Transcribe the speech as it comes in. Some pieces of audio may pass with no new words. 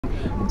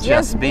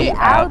Just be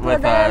out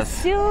with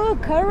us to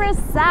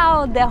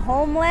Curaçao, the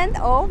homeland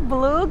of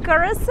Blue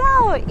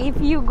Curaçao. If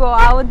you go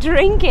out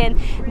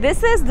drinking,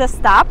 this is the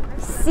stop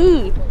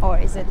C, or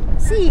is it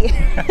C?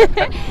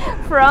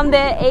 From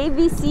the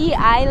ABC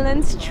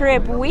Islands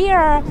trip. We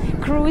are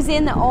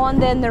cruising on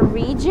the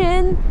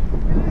Norwegian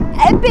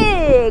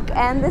Epic,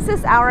 and this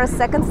is our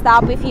second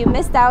stop. If you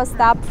missed our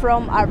stop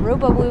from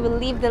Aruba, we will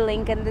leave the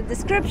link in the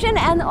description,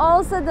 and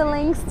also the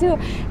links to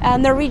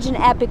Norwegian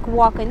Epic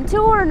walk and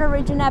tour,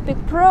 Norwegian Epic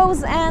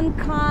pros and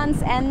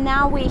cons. And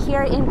now we're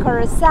here in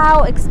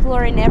Curaçao,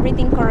 exploring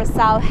everything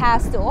Curaçao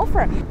has to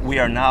offer. We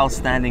are now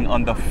standing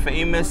on the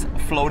famous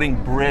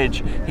floating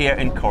bridge here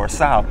in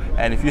Curaçao,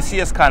 and if you see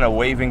us kind of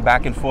waving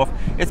back and forth,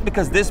 it's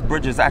because this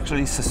bridge is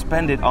actually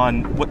suspended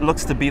on what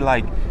looks to be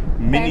like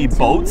mini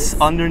boats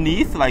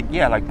underneath, like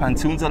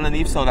pontoons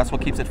underneath, so that's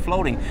what keeps it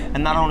floating.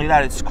 And not only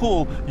that, it's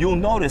cool, you'll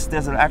notice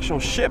there's an actual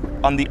ship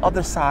on the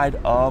other side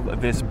of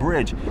this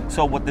bridge.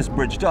 So what this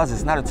bridge does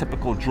is not a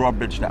typical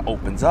drawbridge that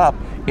opens up,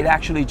 it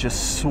actually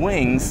just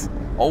swings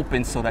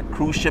open so that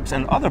cruise ships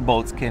and other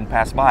boats can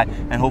pass by.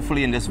 And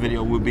hopefully in this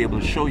video we'll be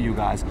able to show you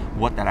guys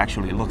what that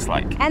actually looks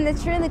like. And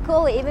it's really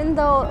cool, even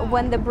though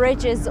when the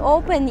bridge is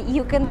open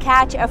you can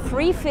catch a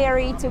free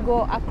ferry to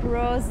go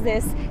across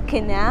this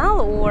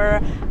canal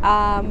or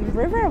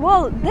river.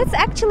 Well, this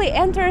actually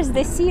enters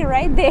the sea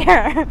right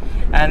there.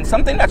 And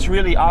something that's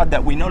really odd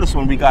that we noticed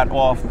when we got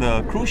off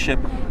the cruise ship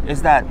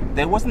is that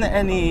there wasn't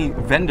any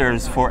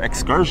vendors for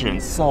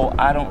excursions. So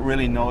I don't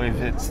really know if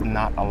it's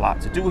not a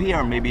lot to do here,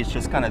 or maybe it's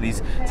just kind of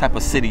these type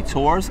of city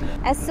tours.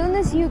 As soon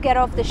as you get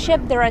off the ship,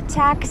 there are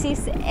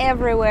taxis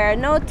everywhere.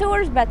 No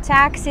tours, but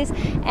taxis,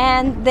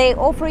 and they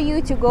offer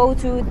you to go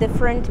to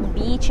different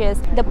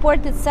beaches. The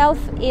port itself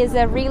is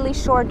a really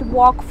short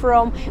walk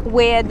from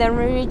where the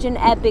Norwegian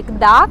Epic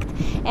docked,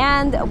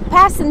 and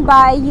passing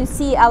by you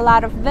see a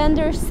lot of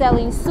vendors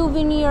selling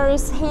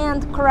souvenirs,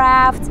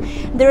 handcrafts.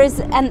 There is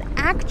an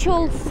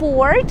actual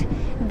fort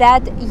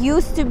that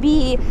used to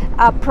be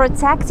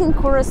protecting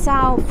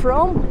Curaçao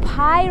from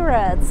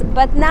pirates,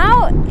 but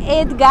now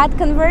it got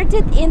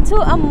converted into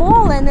a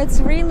mall, and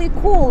it's really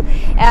cool.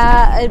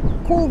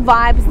 Cool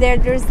vibes there.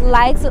 There's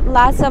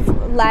lots of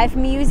live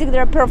music.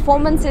 There are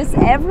performances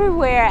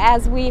everywhere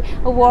as we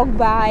walk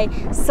by.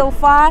 So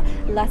far,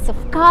 lots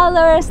of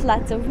colors,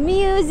 lots of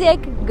music,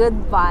 good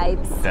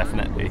vibes.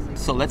 Definitely.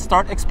 So let's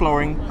start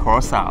exploring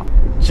Curaçao.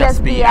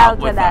 Just be out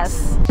with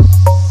us.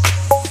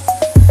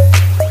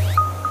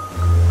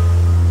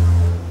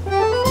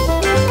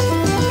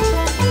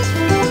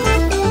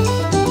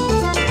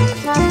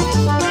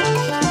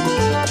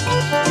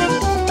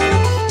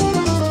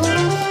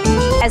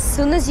 As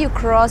soon as you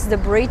cross the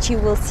bridge, you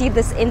will see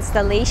this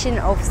installation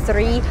of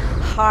 3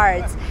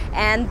 hearts,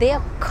 and they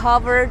are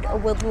covered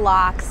with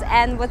locks.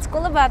 And what's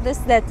cool about this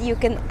is that you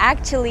can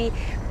actually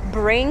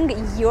bring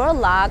your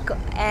lock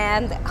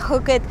and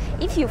hook it,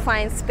 if you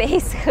find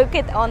space, hook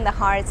it on the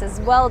hearts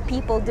as well.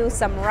 People do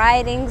some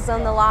writings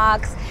on the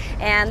locks,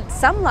 and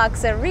some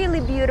locks are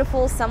really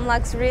beautiful, some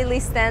locks really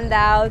stand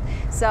out.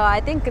 So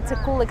I think it's a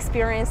cool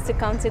experience to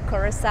come to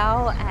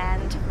Curaçao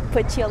and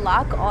put your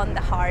lock on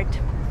the heart.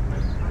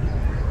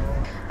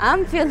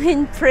 I'm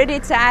feeling pretty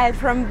tired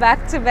from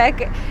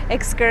back-to-back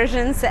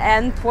excursions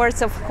and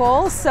ports of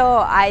call, so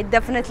I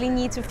definitely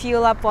need to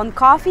fuel up on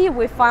coffee.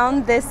 We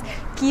found this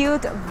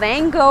cute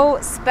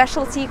Vango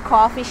specialty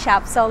coffee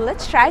shop, so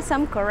let's try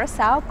some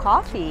Curaçao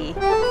coffee.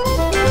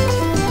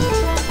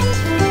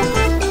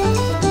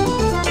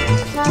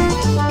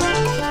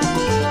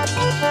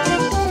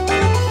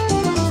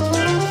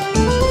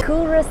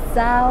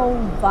 Curaçao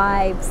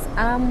vibes,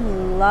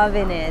 I'm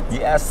loving it.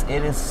 Yes,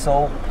 it is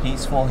so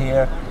peaceful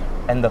here.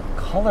 And the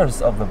colors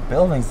of the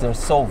buildings, they're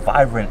so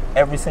vibrant.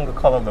 Every single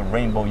color of the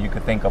rainbow you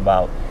could think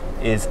about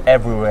is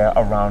everywhere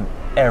around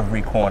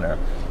every corner.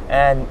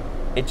 And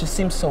it just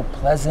seems so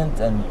pleasant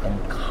and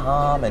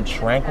calm and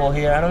tranquil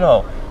here. I don't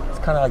know, it's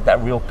kind of like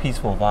that real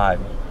peaceful vibe.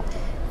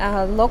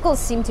 Locals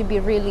seem to be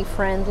really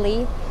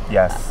friendly.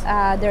 Yes.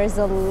 There's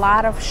a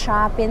lot of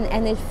shopping,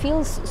 and it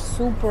feels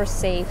super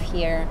safe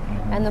here.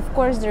 Mm-hmm. And of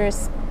course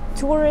there's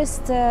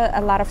tourists,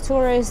 a lot of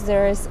tourists.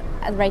 There's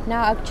right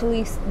now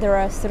actually there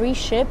are 3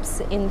 ships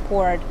in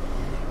port,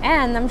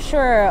 and I'm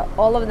sure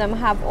all of them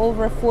have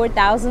over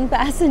 4,000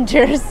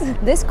 passengers.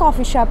 This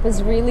coffee shop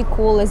is really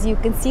cool. As you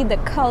can see, the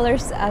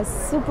colors are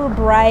super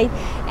bright,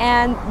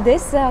 and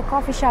this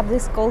coffee shop,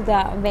 this is called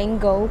the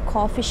Vango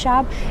coffee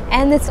shop,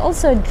 and it's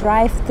also a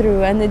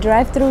drive-through, and the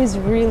drive-through is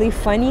really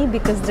funny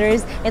because there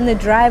is in the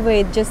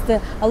driveway just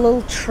a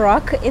little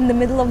truck in the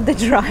middle of the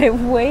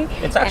driveway.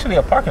 It's actually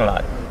a parking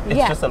lot.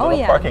 It's just a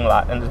little parking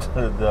lot, and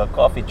the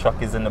coffee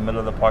truck is in the middle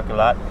of the parking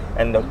lot,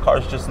 and the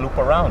cars just loop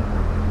around.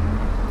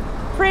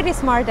 Pretty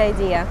smart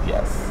idea.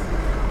 Yes.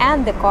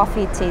 And the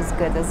coffee tastes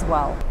good as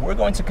well. We're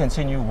going to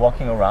continue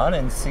walking around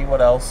and see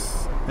what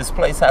else this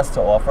place has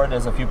to offer.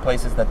 There's a few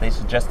places that they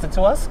suggested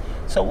to us,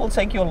 so we'll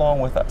take you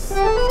along with us.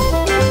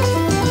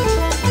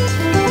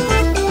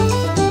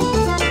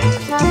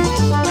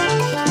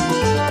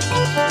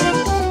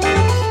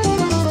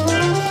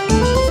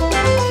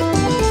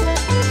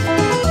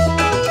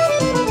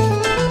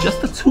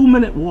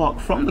 2-minute walk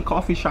from the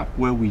coffee shop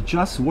where we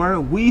just were,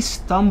 we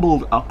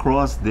stumbled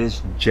across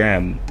this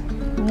gem.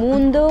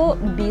 Mundo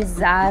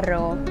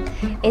Bizarro.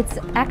 It's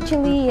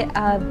actually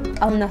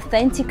an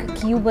authentic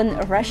Cuban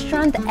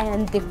restaurant,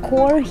 and the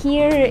decor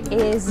here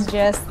is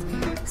just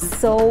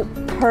so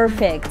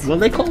perfect. Well,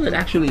 they call it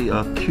actually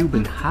a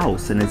Cuban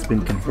house, and it's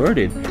been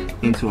converted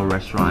into a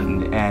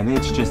restaurant, and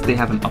it's just, they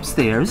have an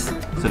upstairs,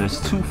 so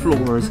there's 2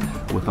 floors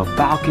with a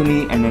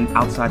balcony, and then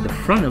outside the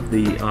front of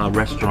the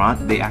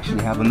restaurant they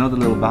actually have another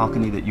little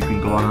balcony that you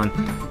can go on.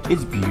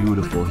 It's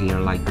beautiful here,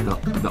 like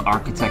the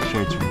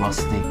architecture, it's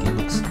rustic, it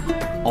looks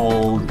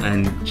old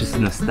and just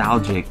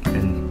nostalgic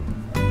and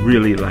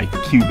really like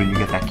Cuban. You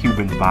get that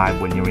Cuban vibe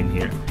when you're in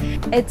here.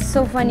 It's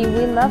so funny,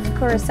 we love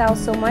Curaçao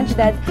so much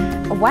that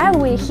while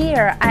we're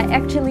here, I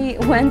actually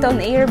went on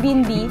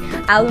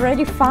Airbnb. I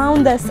already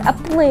found us a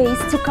place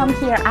to come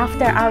here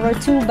after our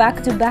 2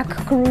 back-to-back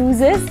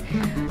cruises.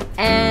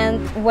 And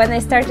when I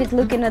started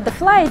looking at the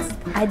flights,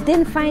 I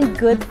didn't find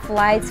good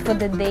flights for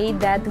the day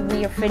that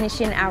we are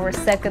finishing our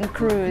 2nd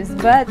cruise.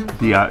 But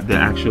the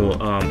actual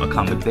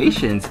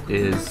accommodations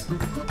is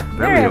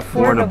very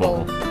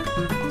affordable.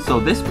 So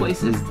this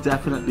place is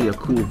definitely a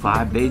cool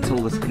vibe. They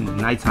told us in the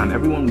nighttime,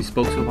 everyone we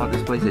spoke to about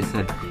this place, they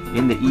said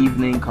in the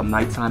evening, come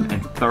nighttime,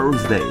 and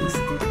Thursdays,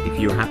 if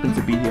you happen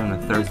to be here on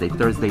a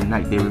Thursday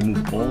night, they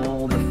remove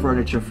all the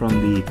furniture from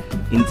the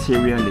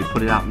interior and they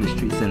put it out in the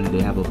streets, and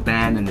they have a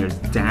band and there's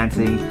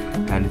dancing,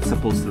 and it's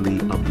supposed to be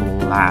a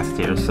blast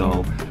here.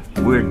 So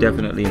we're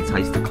definitely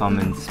enticed to come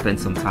and spend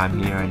some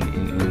time here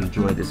and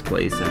enjoy this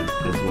place, and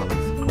as well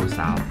as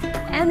Curaçao.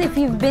 And if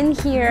you've been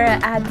here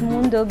at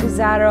Mundo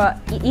Bizarro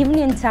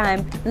evening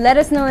time, let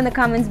us know in the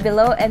comments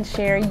below and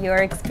share your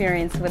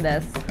experience with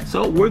us.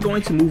 So we're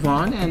going to move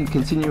on and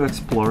continue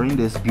exploring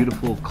this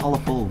beautiful,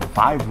 colorful,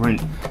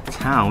 vibrant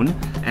town,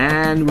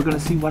 and we're going to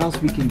see what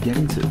else we can get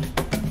into.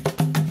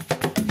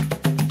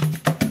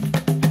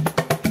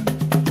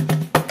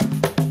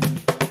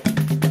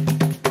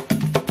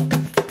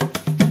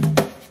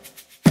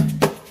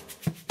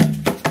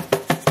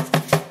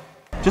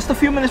 Just a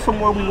few minutes from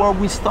where we were,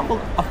 we stumbled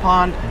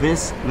upon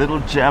this little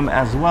gem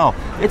as well.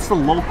 It's the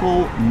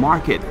local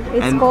market.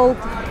 It's called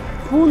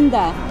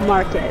Punda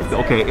Market.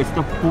 Okay, it's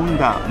the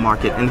Punda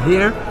Market. And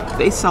here,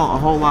 they sell a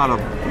whole lot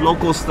of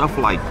local stuff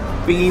like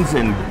beans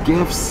and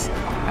gifts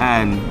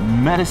and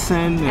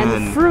medicine.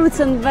 And fruits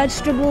and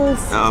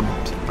vegetables.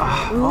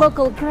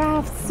 Local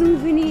craft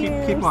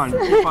souvenirs. Keep on.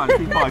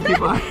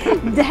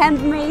 The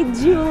handmade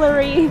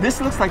jewelry. This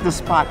looks like the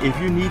spot if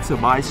you need to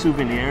buy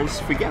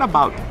souvenirs. Forget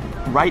about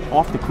right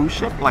off the cruise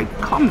ship, like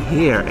come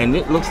here, and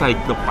it looks like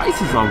the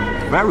prices are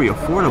very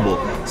affordable.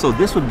 So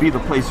this would be the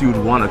place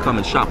you'd want to come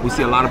and shop. We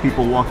see a lot of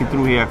people walking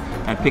through here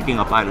and picking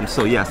up items.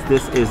 So yes,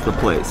 this is the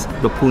place,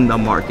 the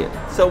Punda Market.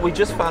 So we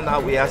just found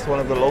out, we asked one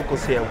of the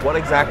locals here what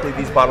exactly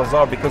these bottles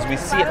are, because we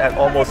see it at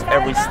almost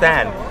every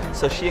stand.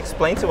 So she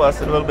explained to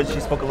us a little bit,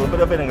 she spoke a little bit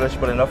of English,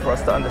 but enough for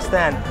us to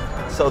understand.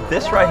 So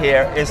this right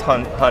here is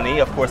honey,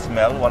 of course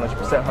smell,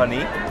 100%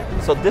 honey.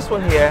 So this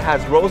one here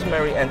has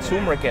rosemary and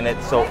turmeric in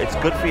it, so it's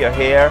good for your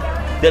hair.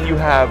 Then you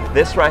have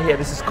this right here,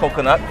 this is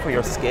coconut for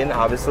your skin,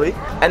 obviously.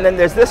 And then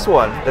there's this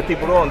one that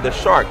people don't, the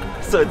shark.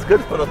 So it's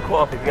good for the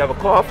cough. If you have a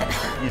cough,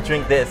 you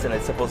drink this and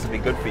it's supposed to be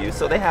good for you.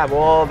 So they have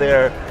all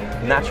their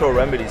natural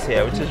remedies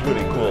here, which is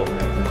really cool.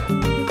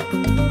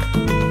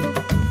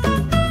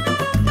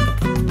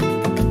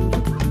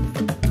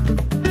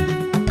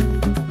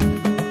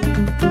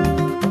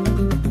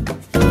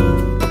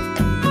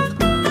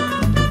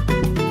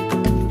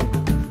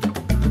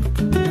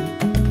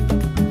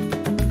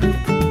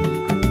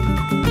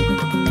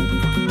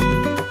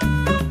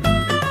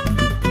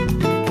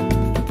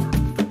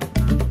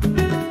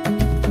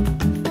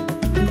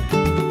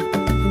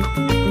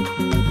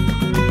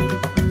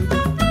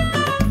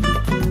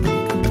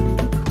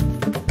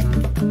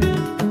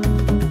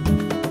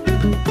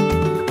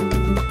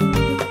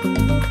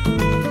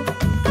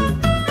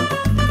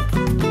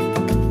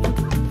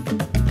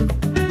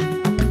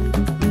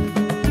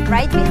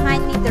 Right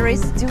behind me there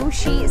is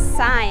Dushi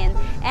sign,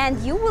 and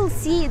you will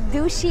see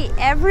Dushi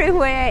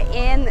everywhere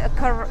in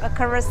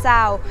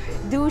Curaçao.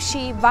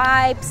 Dushi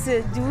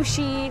vibes,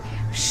 Dushi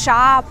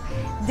shop.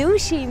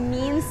 Dushi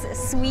means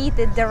sweet.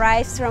 It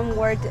derives from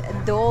word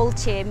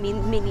dolce,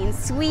 meaning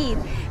sweet.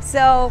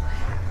 So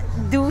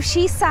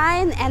Dushi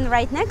sign, and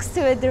right next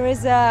to it there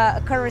is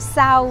a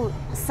Curaçao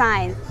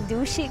sign.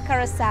 Dushi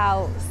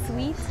Curaçao,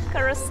 sweet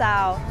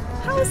Curaçao.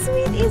 How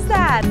sweet is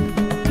that?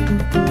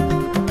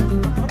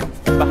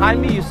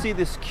 Behind me you see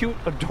this cute,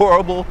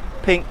 adorable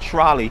pink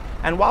trolley,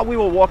 and while we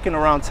were walking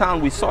around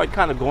town we saw it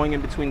kind of going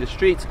in between the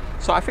streets,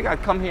 so I figured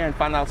I'd come here and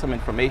find out some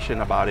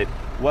information about it.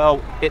 Well,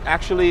 it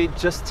actually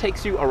just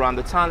takes you around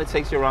the town, it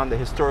takes you around the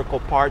historical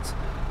parts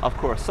of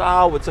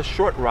Curaçao. It's a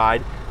short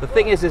ride. The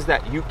thing is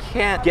that you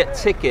can't get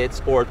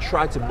tickets or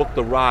try to book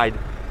the ride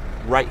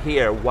right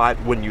here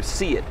when you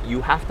see it.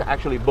 You have to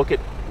actually book it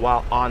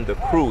while on the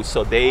cruise,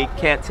 so they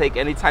can't take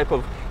any type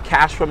of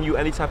cash from you,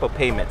 any type of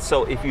payment.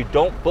 So if you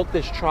don't book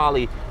this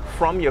trolley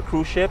from your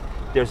cruise ship,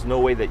 there's no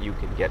way that you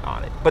can get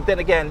on it. But then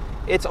again,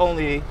 it's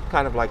only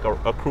kind of like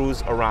a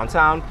cruise around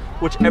town,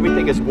 which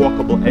everything is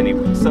walkable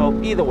anyway. So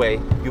either way,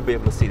 you'll be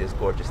able to see this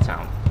gorgeous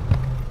town.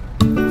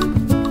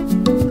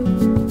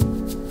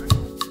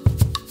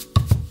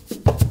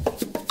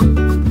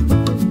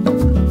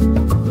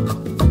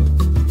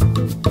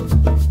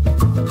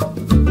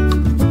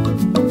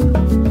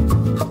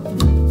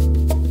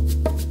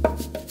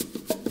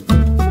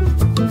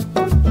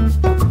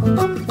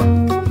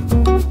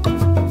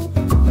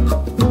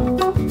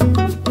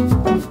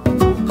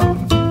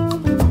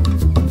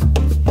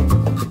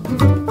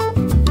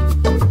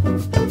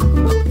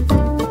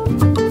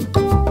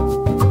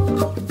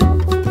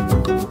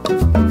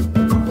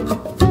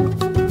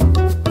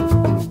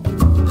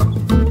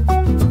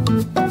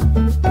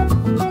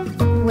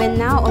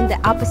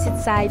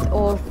 Opposite side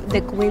of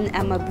the Queen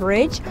Emma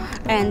Bridge,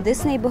 and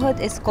this neighborhood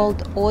is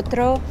called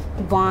Otro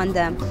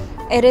Banda.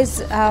 It is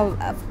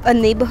a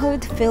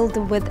neighborhood filled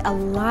with a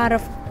lot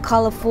of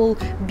colorful,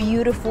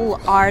 beautiful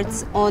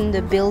arts on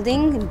the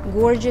building,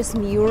 gorgeous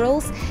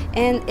murals,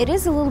 and it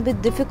is a little bit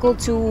difficult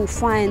to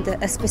find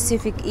a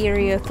specific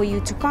area for you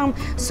to come,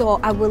 so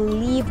I will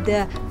leave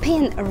the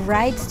pin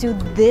right to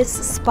this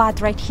spot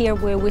right here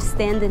where we're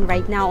standing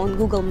right now on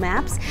Google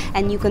Maps,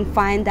 and you can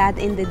find that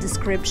in the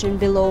description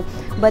below.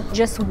 But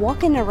just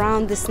walking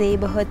around this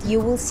neighborhood, you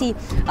will see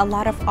a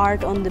lot of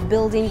art on the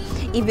building.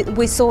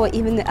 We saw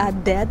even a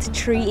dead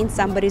tree in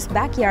somebody's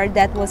backyard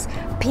that was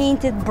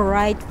painted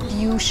bright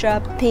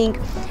fuchsia pink,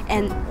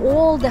 and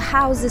all the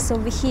houses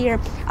over here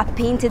are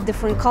painted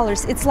different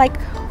colors. It's like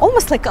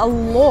almost like a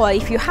law.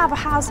 If you have a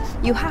house,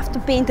 you have to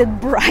paint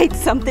it bright,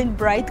 something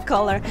bright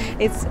color.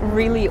 It's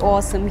really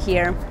awesome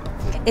here.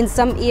 In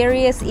some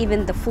areas,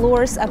 even the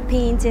floors are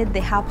painted.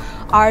 They have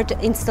art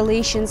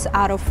installations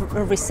out of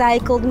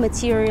recycled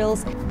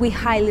materials. We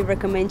highly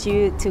recommend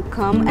you to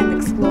come and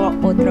explore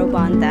Otro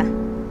Banda.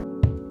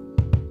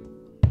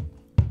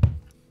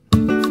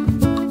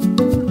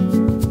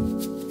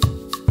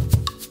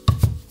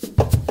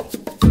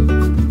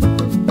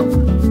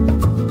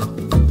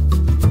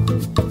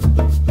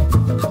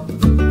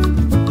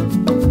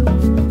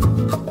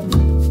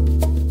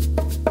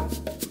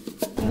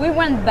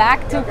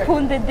 Back to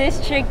Kunde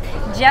district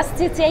just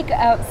to take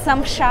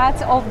some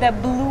shots of the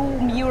blue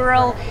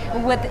mural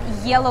with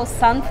yellow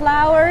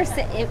sunflowers.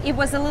 It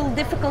was a little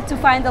difficult to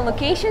find the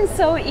location,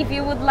 so if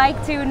you would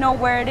like to know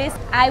where it is,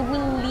 I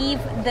will leave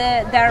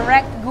the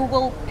direct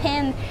Google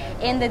pin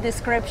in the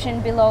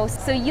description below,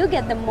 so you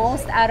get the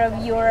most out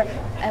of your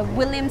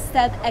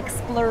Willemstad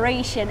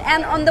exploration.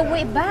 And on the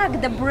way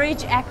back, the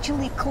bridge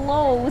actually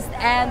closed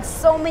and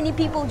so many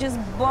people just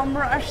bum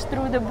rushed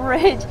through the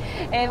bridge.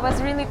 It was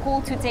really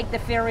cool to take the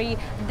ferry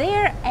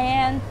there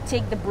and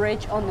take the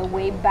bridge on the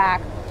way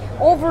back.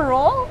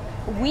 Overall,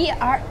 we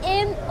are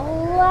in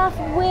love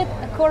with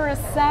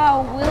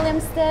Curaçao.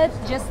 Willemstad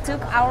just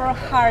took our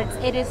hearts.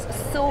 It is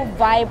so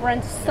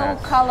vibrant, so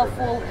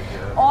colorful,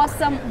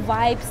 awesome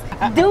vibes,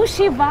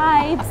 douchey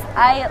vibes.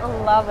 I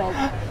love it.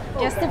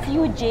 Just a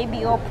few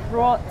JBO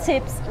Pro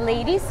tips,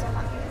 ladies.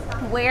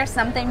 Wear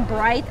something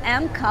bright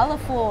and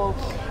colorful.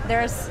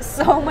 There's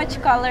so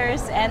much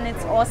colors and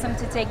it's awesome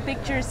to take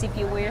pictures if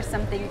you wear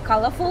something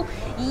colorful.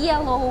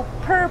 Yellow,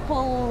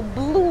 purple,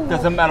 blue,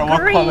 doesn't matter what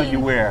green, color you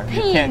wear,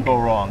 pink. You can't go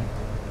wrong.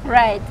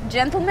 Right,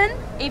 gentlemen,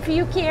 if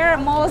you care,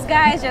 most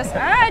guys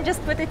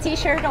just put a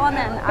t-shirt on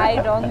and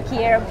I don't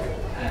care.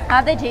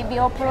 Other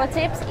JBO Pro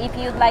tips, if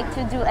you'd like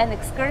to do an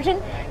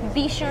excursion,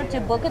 be sure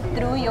to book it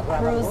through your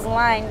cruise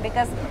line,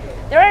 because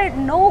there are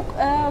no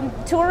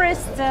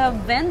tourist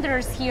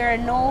vendors here,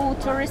 no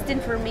tourist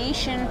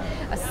information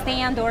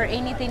stand or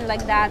anything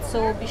like that,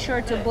 so be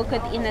sure to book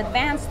it in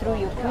advance through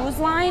your cruise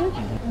line.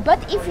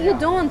 But if you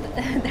don't,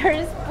 there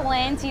is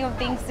plenty of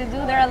things to do.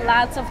 There are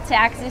lots of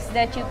taxis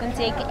that you can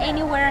take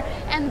anywhere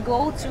and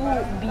go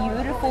to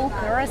beautiful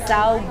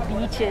Curaçao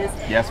beaches.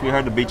 Yes, we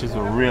heard the beaches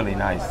were really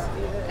nice.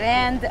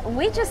 And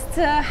we just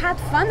had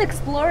fun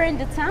exploring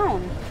the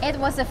town. It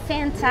was a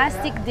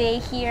fantastic day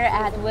here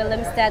at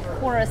Willemstad,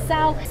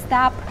 Curaçao.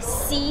 Stop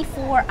C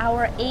for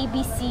our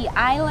ABC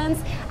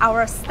Islands.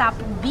 Our stop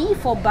B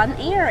for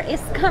Bonaire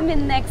is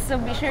coming next, so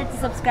be sure to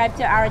subscribe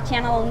to our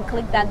channel and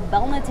click that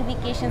bell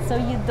notification so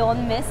you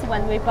don't miss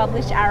when we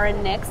publish our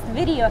next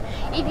video.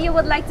 If you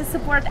would like to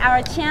support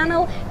our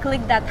channel,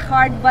 click that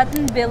heart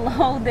button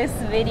below this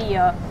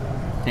video.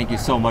 Thank you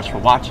so much for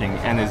watching,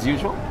 and as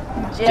usual,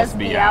 Just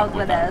be out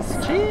with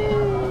us.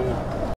 Cheers!